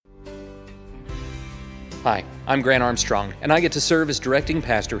Hi, I'm Grant Armstrong, and I get to serve as directing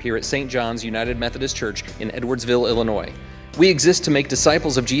pastor here at St. John's United Methodist Church in Edwardsville, Illinois. We exist to make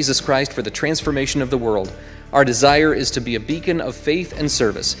disciples of Jesus Christ for the transformation of the world. Our desire is to be a beacon of faith and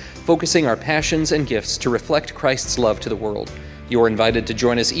service, focusing our passions and gifts to reflect Christ's love to the world. You are invited to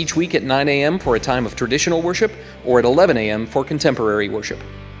join us each week at 9 a.m. for a time of traditional worship or at 11 a.m. for contemporary worship.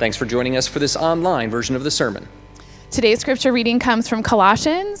 Thanks for joining us for this online version of the sermon. Today's scripture reading comes from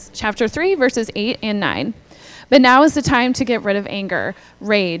Colossians chapter 3, verses 8 and 9. But now is the time to get rid of anger,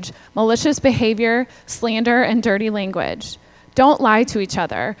 rage, malicious behavior, slander, and dirty language. Don't lie to each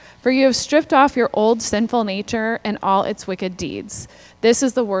other, for you have stripped off your old sinful nature and all its wicked deeds. This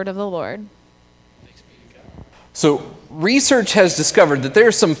is the word of the Lord. So, research has discovered that there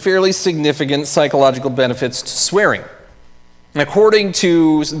are some fairly significant psychological benefits to swearing. According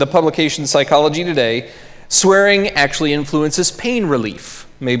to the publication Psychology Today, swearing actually influences pain relief.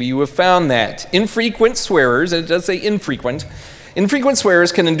 Maybe you have found that. Infrequent swearers, and it does say infrequent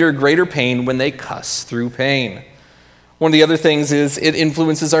swearers can endure greater pain when they cuss through pain. One of the other things is it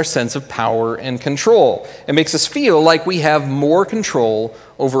influences our sense of power and control. It makes us feel like we have more control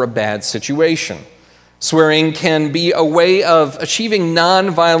over a bad situation. Swearing can be a way of achieving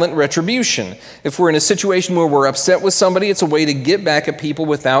nonviolent retribution. If we're in a situation where we're upset with somebody, it's a way to get back at people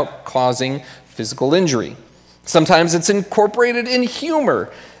without causing physical injury. Sometimes it's incorporated in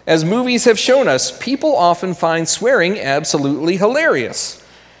humor. As movies have shown us, people often find swearing absolutely hilarious.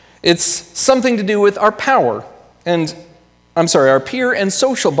 It's something to do with our our peer and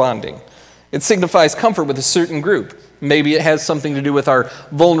social bonding. It signifies comfort with a certain group. Maybe it has something to do with our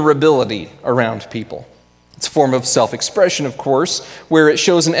vulnerability around people. It's a form of self-expression, of course, where it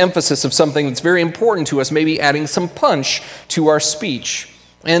shows an emphasis of something that's very important to us, maybe adding some punch to our speech.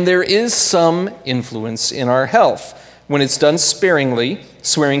 And there is some influence in our health. When it's done sparingly,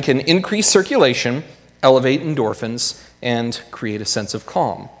 swearing can increase circulation, elevate endorphins, and create a sense of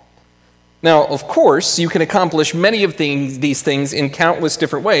calm. Now, of course, you can accomplish many of these things in countless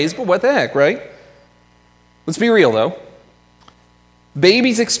different ways, but what the heck, right? Let's be real, though.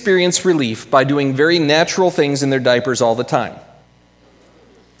 Babies experience relief by doing very natural things in their diapers all the time.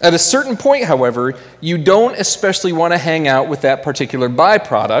 At a certain point, however, you don't especially want to hang out with that particular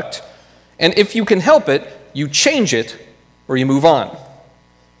byproduct, and if you can help it, you change it or you move on.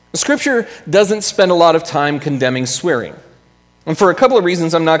 The scripture doesn't spend a lot of time condemning swearing. And for a couple of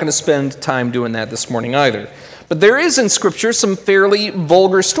reasons, I'm not going to spend time doing that this morning either. But there is in Scripture some fairly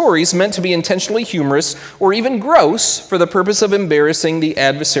vulgar stories meant to be intentionally humorous or even gross for the purpose of embarrassing the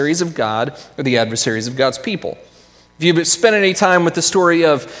adversaries of God or the adversaries of God's people. If you've spent any time with the story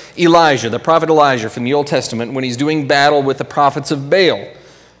of Elijah, the prophet Elijah from the Old Testament, when he's doing battle with the prophets of Baal,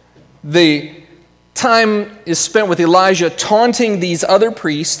 the time is spent with Elijah taunting these other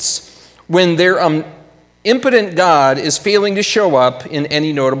priests when their impotent God is failing to show up in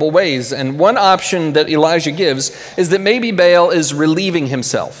any notable ways. And one option that Elijah gives is that maybe Baal is relieving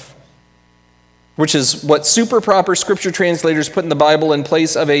himself, which is what super proper scripture translators put in the Bible in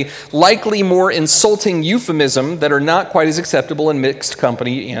place of a likely more insulting euphemism that are not quite as acceptable in mixed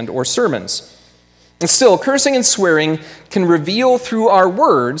company and or sermons. And still, cursing and swearing can reveal through our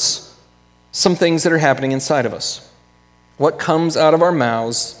words some things that are happening inside of us. What comes out of our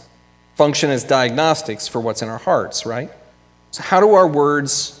mouths function as diagnostics for what's in our hearts, right? So how do our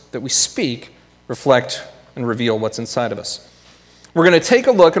words that we speak reflect and reveal what's inside of us? We're going to take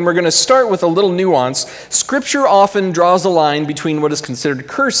a look, and we're going to start with a little nuance. Scripture often draws a line between what is considered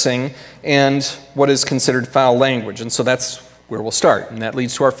cursing and what is considered foul language, and so that's where we'll start. And that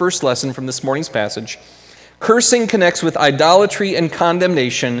leads to our first lesson from this morning's passage. Cursing connects with idolatry and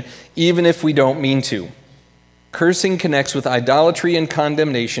condemnation, even if we don't mean to. Cursing connects with idolatry and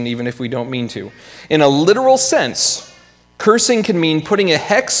condemnation, even if we don't mean to. In a literal sense, cursing can mean putting a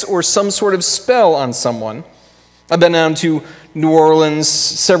hex or some sort of spell on someone. I've been down to New Orleans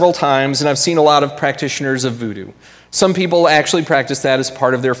several times, and I've seen a lot of practitioners of voodoo. Some people actually practice that as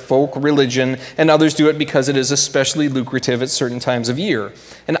part of their folk religion, and others do it because it is especially lucrative at certain times of year.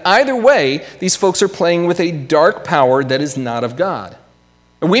 And either way, these folks are playing with a dark power that is not of God.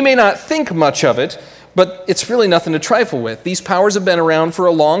 And we may not think much of it, but it's really nothing to trifle with. These powers have been around for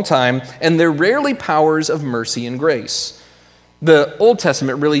a long time, and they're rarely powers of mercy and grace. The Old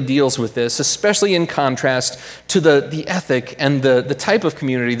Testament really deals with this, especially in contrast to the ethic and the type of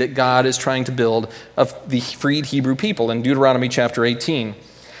community that God is trying to build of the freed Hebrew people in Deuteronomy chapter 18. It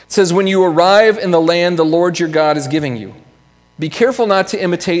says, "When you arrive in the land the Lord your God is giving you, be careful not to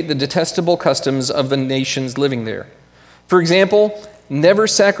imitate the detestable customs of the nations living there. For example, never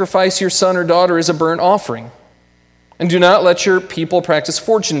sacrifice your son or daughter as a burnt offering. And do not let your people practice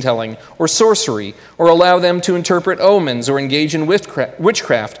fortune-telling or sorcery, or allow them to interpret omens, or engage in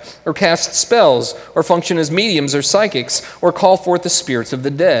witchcraft, or cast spells, or function as mediums or psychics, or call forth the spirits of the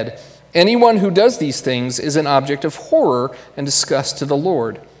dead. Anyone who does these things is an object of horror and disgust to the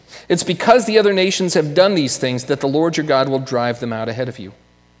Lord. It's because the other nations have done these things that the Lord your God will drive them out ahead of you.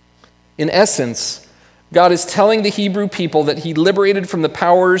 In essence, God is telling the Hebrew people that he liberated from the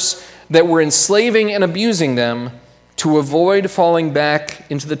powers that were enslaving and abusing them to avoid falling back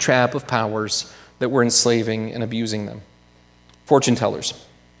into the trap of powers that were enslaving and abusing them. Fortune tellers,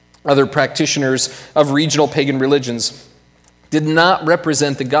 other practitioners of regional pagan religions, did not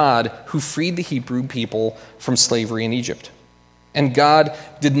represent the God who freed the Hebrew people from slavery in Egypt. And God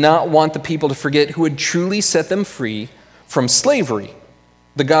did not want the people to forget who had truly set them free from slavery,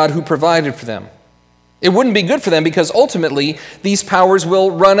 the God who provided for them. It wouldn't be good for them because ultimately these powers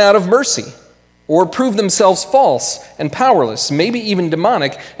will run out of mercy or prove themselves false and powerless, maybe even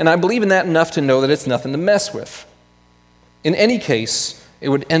demonic, and I believe in that enough to know that it's nothing to mess with. In any case, it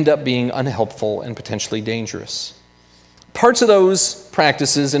would end up being unhelpful and potentially dangerous. Parts of those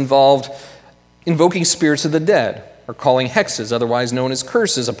practices involved invoking spirits of the dead, or calling hexes, otherwise known as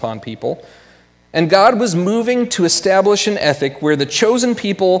curses, upon people. And God was moving to establish an ethic where the chosen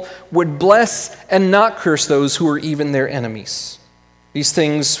people would bless and not curse those who were even their enemies. These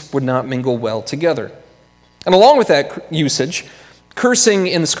things would not mingle well together. And along with that usage, cursing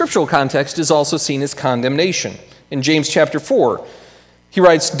in the scriptural context is also seen as condemnation. In James chapter 4, he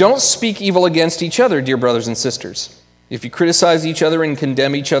writes, "Don't speak evil against each other, dear brothers and sisters. If you criticize each other and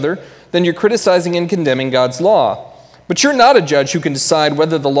condemn each other, then you're criticizing and condemning God's law. But you're not a judge who can decide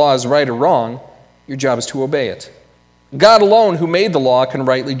whether the law is right or wrong. Your job is to obey it. God alone, who made the law, can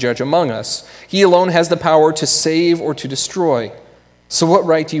rightly judge among us. He alone has the power to save or to destroy. So what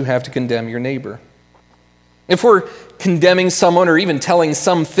right do you have to condemn your neighbor?" If we're condemning someone or even telling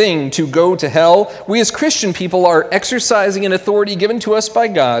something to go to hell, we as Christian people are exercising an authority given to us by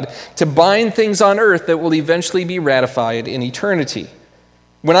God to bind things on earth that will eventually be ratified in eternity.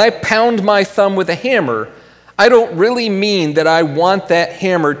 When I pound my thumb with a hammer, I don't really mean that I want that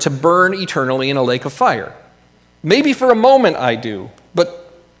hammer to burn eternally in a lake of fire. Maybe for a moment I do,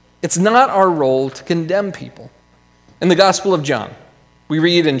 but it's not our role to condemn people. In the Gospel of John, we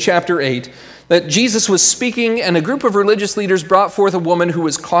read in chapter 8 that Jesus was speaking and a group of religious leaders brought forth a woman who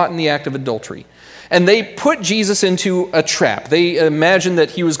was caught in the act of adultery. And they put Jesus into a trap. They imagined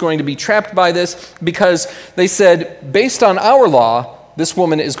that he was going to be trapped by this because they said, based on our law, this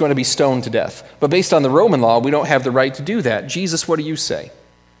woman is going to be stoned to death. But based on the Roman law, we don't have the right to do that. Jesus, what do you say?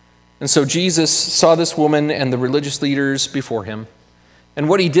 And so Jesus saw this woman and the religious leaders before him. And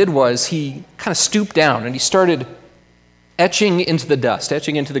what he did was he kind of stooped down and he started etching into the dust,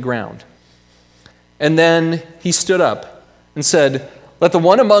 etching into the ground. And then he stood up and said, "Let the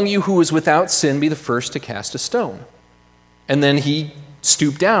one among you who is without sin be the first to cast a stone." And then he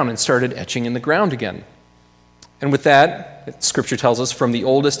stooped down and started etching in the ground again. And with that, Scripture tells us, from the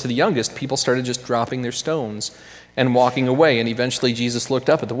oldest to the youngest, people started just dropping their stones and walking away. And eventually Jesus looked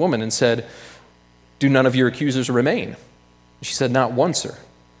up at the woman and said, "Do none of your accusers remain?" And she said, "Not one, sir."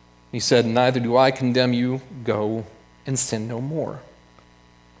 He said, "Neither do I condemn you. Go and sin no more."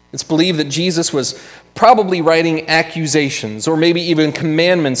 It's believed that Jesus was probably writing accusations or maybe even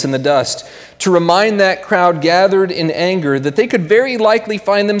commandments in the dust to remind that crowd gathered in anger that they could very likely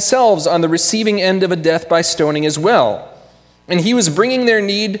find themselves on the receiving end of a death by stoning as well. And he was bringing their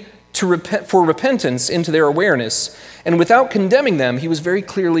need for repentance into their awareness, and without condemning them, he was very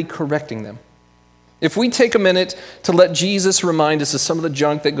clearly correcting them. If we take a minute to let Jesus remind us of some of the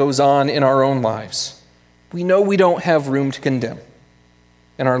junk that goes on in our own lives, we know we don't have room to condemn.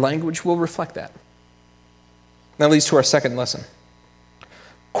 And our language will reflect that. That leads to our second lesson.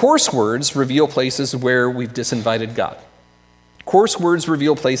 Coarse words reveal places where we've disinvited God. Coarse words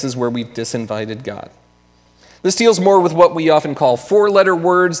reveal places where we've disinvited God. This deals more with what we often call four-letter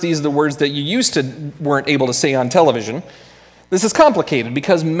words. These are the words that you weren't able to say on television. This is complicated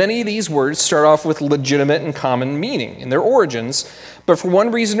because many of these words start off with legitimate and common meaning in their origins, but for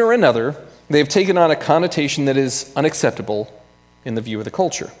one reason or another, they have taken on a connotation that is unacceptable in the view of the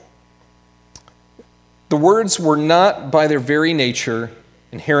culture. The words were not, by their very nature,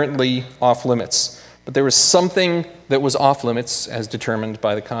 inherently off limits, but there was something that was off limits as determined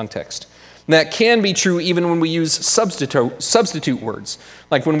by the context. And that can be true even when we use substitute words,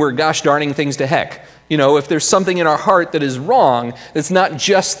 like when we're gosh darning things to heck. You know, if there's something in our heart that is wrong, it's not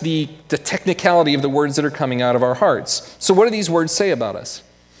just the technicality of the words that are coming out of our hearts. So what do these words say about us?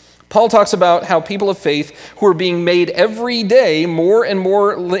 Paul talks about how people of faith who are being made every day more and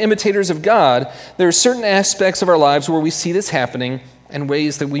more imitators of God, there are certain aspects of our lives where we see this happening and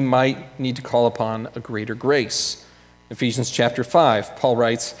ways that we might need to call upon a greater grace. Ephesians chapter 5, Paul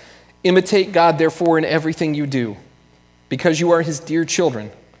writes, "Imitate God, therefore, in everything you do, because you are his dear children.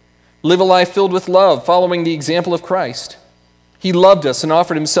 Live a life filled with love, following the example of Christ. He loved us and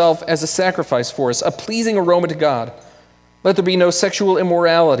offered himself as a sacrifice for us, a pleasing aroma to God. Let there be no sexual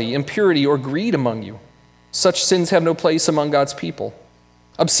immorality, impurity, or greed among you. Such sins have no place among God's people.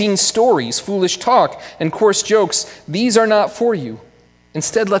 Obscene stories, foolish talk, and coarse jokes, these are not for you.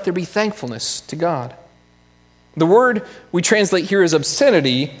 Instead, let there be thankfulness to God." The word we translate here as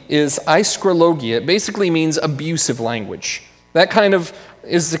obscenity is aiskrologia. It basically means abusive language. That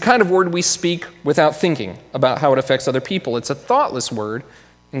is the kind of word we speak without thinking about how it affects other people. It's a thoughtless word,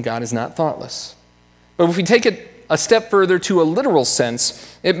 and God is not thoughtless. But if we take it a step further to a literal sense,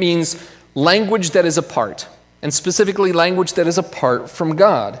 it means language that is apart, and specifically language that is apart from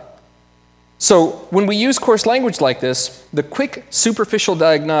God. So when we use coarse language like this, the quick superficial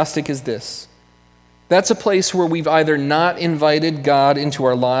diagnostic is this: that's a place where we've either not invited God into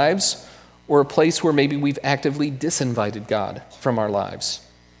our lives, or a place where maybe we've actively disinvited God from our lives.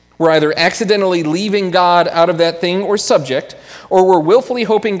 We're either accidentally leaving God out of that thing or subject, or we're willfully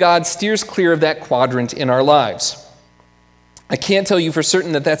hoping God steers clear of that quadrant in our lives. I can't tell you for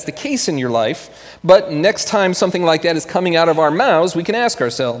certain that that's the case in your life, but next time something like that is coming out of our mouths, we can ask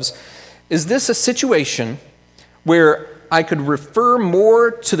ourselves, is this a situation where I could refer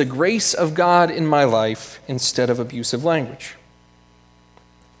more to the grace of God in my life instead of abusive language?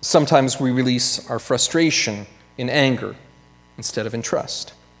 Sometimes we release our frustration in anger instead of in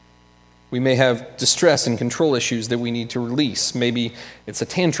trust. We may have distress and control issues that we need to release. Maybe it's a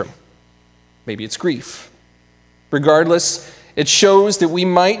tantrum. Maybe it's grief. Regardless, it shows that we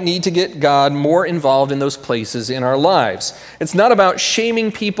might need to get God more involved in those places in our lives. It's not about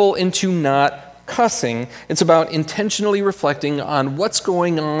shaming people into not cussing. It's about intentionally reflecting on what's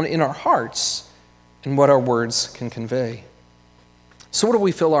going on in our hearts and what our words can convey. So what do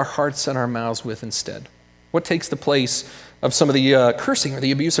we fill our hearts and our mouths with instead? What takes the place of some of the cursing or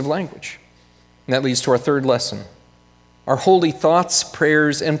the abusive language? And that leads to our third lesson. Our holy thoughts,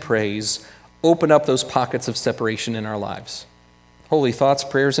 prayers, and praise open up those pockets of separation in our lives. Holy thoughts,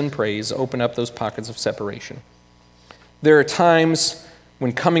 prayers, and praise open up those pockets of separation. There are times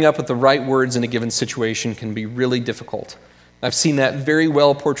when coming up with the right words in a given situation can be really difficult. I've seen that very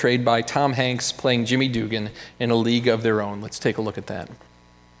well portrayed by Tom Hanks playing Jimmy Dugan in A League of Their Own. Let's take a look at that.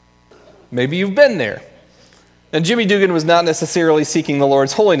 Maybe you've been there. And Jimmy Dugan was not necessarily seeking the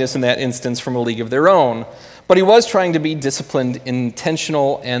Lord's holiness in that instance from A League of Their Own, but he was trying to be disciplined,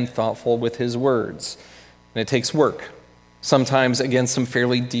 intentional, and thoughtful with his words. And it takes work, sometimes against some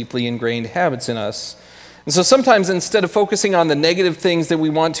fairly deeply ingrained habits in us. And so sometimes instead of focusing on the negative things that we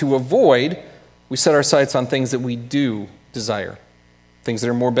want to avoid, we set our sights on things that we do desire, things that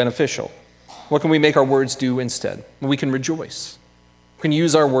are more beneficial. What can we make our words do instead? We can rejoice. We can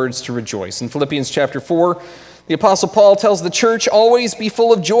use our words to rejoice. In Philippians chapter 4, the Apostle Paul tells the church, "Always be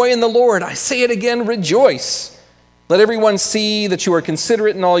full of joy in the Lord. I say it again, rejoice. Let everyone see that you are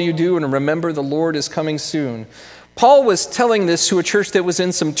considerate in all you do, and remember the Lord is coming soon." Paul was telling this to a church that was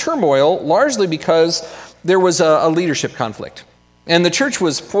in some turmoil, largely because there was a leadership conflict. And the church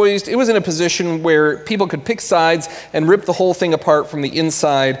was poised, it was in a position where people could pick sides and rip the whole thing apart from the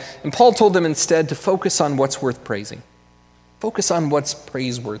inside. And Paul told them instead to focus on what's worth praising. Focus on what's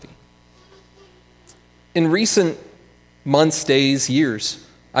praiseworthy. In recent months, days, years,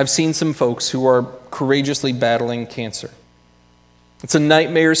 I've seen some folks who are courageously battling cancer. It's a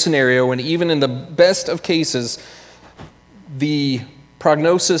nightmare scenario, and even in the best of cases, the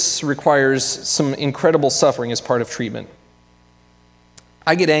prognosis requires some incredible suffering as part of treatment.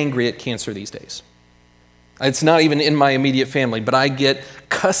 I get angry at cancer these days. It's not even in my immediate family, but I get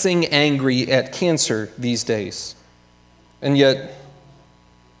cussing angry at cancer these days. And yet,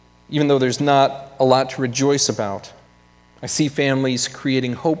 even though there's not a lot to rejoice about, I see families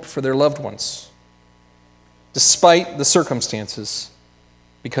creating hope for their loved ones, despite the circumstances,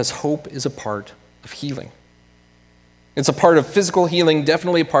 because hope is a part of healing. It's a part of physical healing,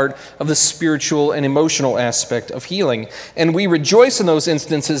 definitely a part of the spiritual and emotional aspect of healing. And we rejoice in those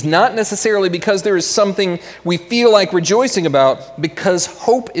instances, not necessarily because there is something we feel like rejoicing about, because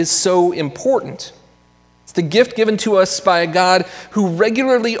hope is so important. It's the gift given to us by a God who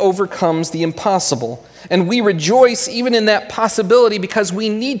regularly overcomes the impossible. And we rejoice even in that possibility because we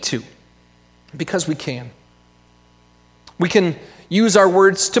need to, because we can. We can use our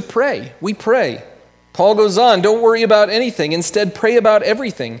words to pray. We pray. Paul goes on, don't worry about anything. Instead, pray about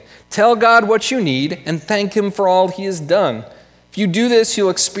everything. Tell God what you need and thank him for all he has done. If you do this, you'll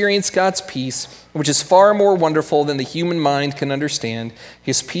experience God's peace, which is far more wonderful than the human mind can understand.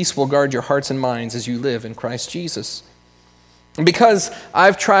 His peace will guard your hearts and minds as you live in Christ Jesus. And because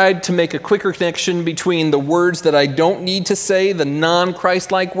I've tried to make a quicker connection between the words that I don't need to say, the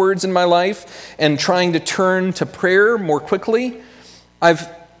non-Christ-like words in my life, and trying to turn to prayer more quickly, I've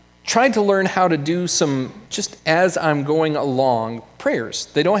tried to learn how to do some, just as I'm going along, prayers.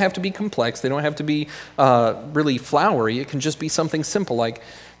 They don't have to be complex. They don't have to be really flowery. It can just be something simple like,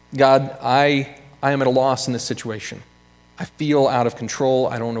 God, I am at a loss in this situation. I feel out of control.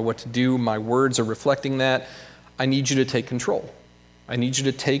 I don't know what to do. My words are reflecting that. I need you to take control. I need you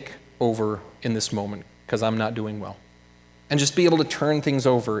to take over in this moment because I'm not doing well. And just be able to turn things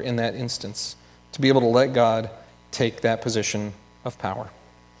over in that instance, to be able to let God take that position of power.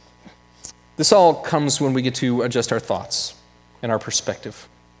 This all comes when we get to adjust our thoughts and our perspective.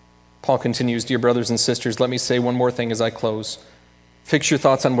 Paul continues, dear brothers and sisters, let me say one more thing as I close. Fix your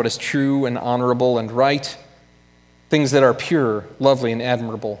thoughts on what is true and honorable and right, things that are pure, lovely, and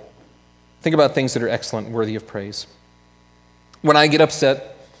admirable. Think about things that are excellent and worthy of praise. When I get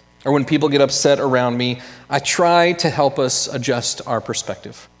upset, or when people get upset around me, I try to help us adjust our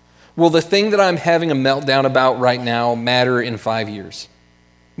perspective. Will the thing that I'm having a meltdown about right now matter in 5 years?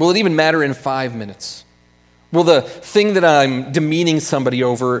 Will it even matter in 5 minutes? Will the thing that I'm demeaning somebody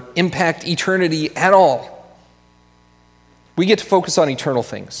over impact eternity at all? We get to focus on eternal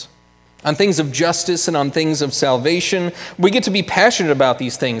things, on things of justice and on things of salvation. We get to be passionate about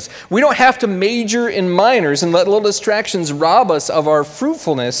these things. We don't have to major in minors and let little distractions rob us of our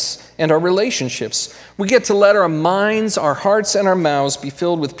fruitfulness and our relationships. We get to let our minds, our hearts, and our mouths be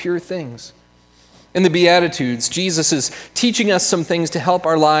filled with pure things. In the Beatitudes, Jesus is teaching us some things to help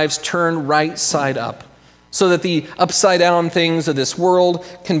our lives turn right side up, so that the upside down things of this world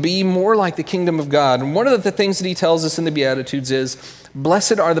can be more like the kingdom of God. And one of the things that he tells us in the Beatitudes is,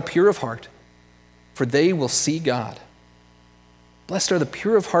 blessed are the pure of heart, for they will see God. Blessed are the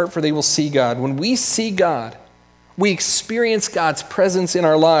pure of heart, for they will see God. When we see God, we experience God's presence in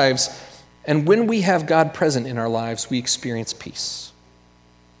our lives. And when we have God present in our lives, we experience peace.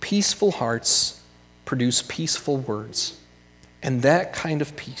 Peaceful hearts produce peaceful words. And that kind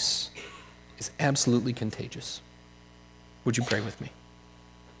of peace is absolutely contagious. Would you pray with me?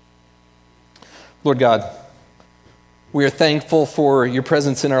 Lord God, we are thankful for your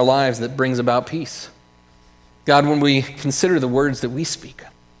presence in our lives that brings about peace. God, when we consider the words that we speak,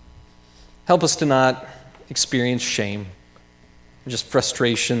 help us to not experience shame, just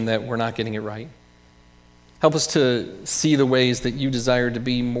frustration that we're not getting it right. Help us to see the ways that you desire to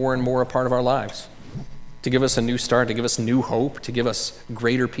be more and more a part of our lives, to give us a new start, to give us new hope, to give us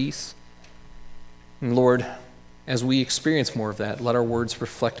greater peace. And Lord, as we experience more of that, let our words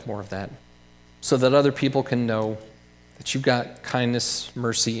reflect more of that, so that other people can know that you've got kindness,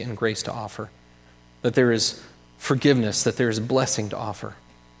 mercy, and grace to offer, that there is forgiveness, that there is blessing to offer,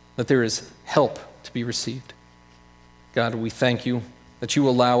 that there is help to be received. God, we thank you that you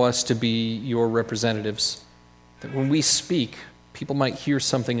allow us to be your representatives, that when we speak, people might hear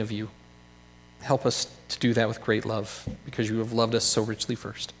something of you. Help us to do that with great love, because you have loved us so richly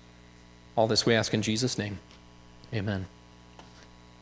first. All this we ask in Jesus' name. Amen.